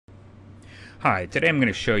Hi, today I'm going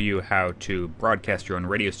to show you how to broadcast your own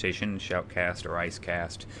radio station, Shoutcast or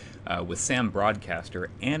Icecast, with Sam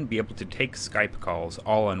Broadcaster and be able to take Skype calls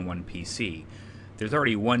all on one PC. There's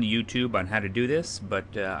already one YouTube on how to do this,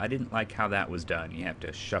 but I didn't like how that was done. You have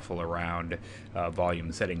to shuffle around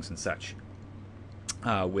volume settings and such.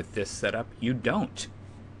 With this setup, you don't.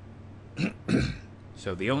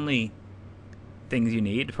 So the only things you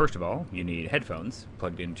need, first of all, you need headphones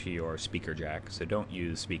plugged into your speaker jack. So don't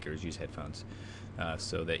use speakers, use headphones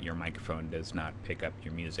so that your microphone does not pick up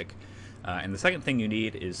your music. And the second thing you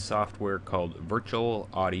need is software called Virtual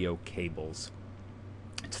Audio Cables.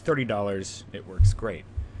 It's $30. It works great.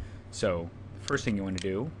 So the first thing you want to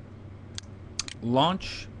do,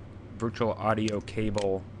 launch Virtual Audio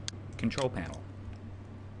Cable control panel.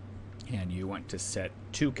 And you want to set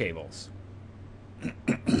 2 cables.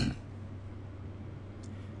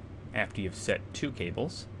 After you've set 2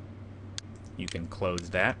 cables, you can close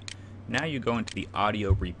that. Now you go into the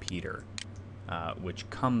audio repeater, which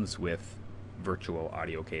comes with virtual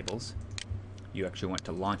audio cables. You actually want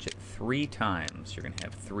to launch it 3 times. You're going to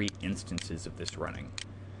have 3 instances of this running.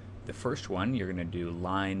 The first one, you're going to do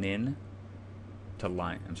line 1 to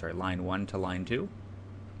line 2.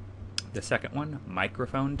 The second one,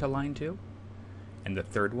 microphone to line 2. And the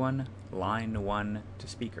third one, line 1 to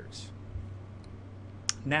speakers.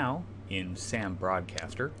 Now, in Sam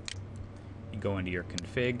Broadcaster, you go into your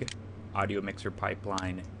config, audio mixer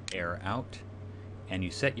pipeline, air out, and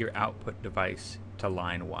you set your output device to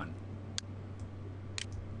line 1.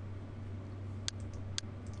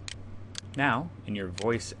 Now, in your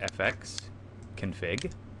voice FX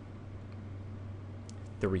config,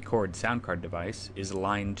 the record sound card device is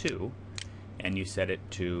line 2, and you set it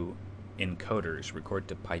to encoders, record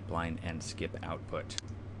to pipeline and skip output.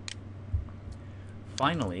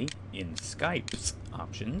 Finally, in Skype's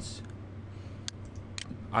options,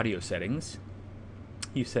 audio settings,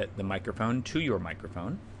 you set the microphone to your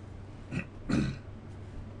microphone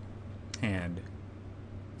and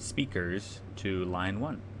speakers to line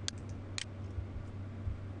 1.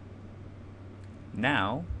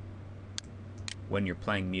 Now, when you're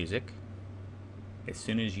playing music, as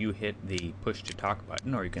soon as you hit the push to talk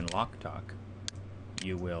button, or you can lock talk,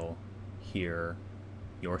 you will hear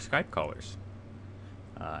your Skype callers.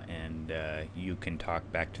 And you can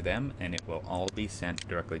talk back to them, and it will all be sent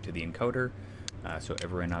directly to the encoder, so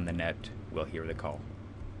everyone on the net will hear the call.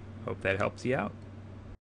 Hope that helps you out.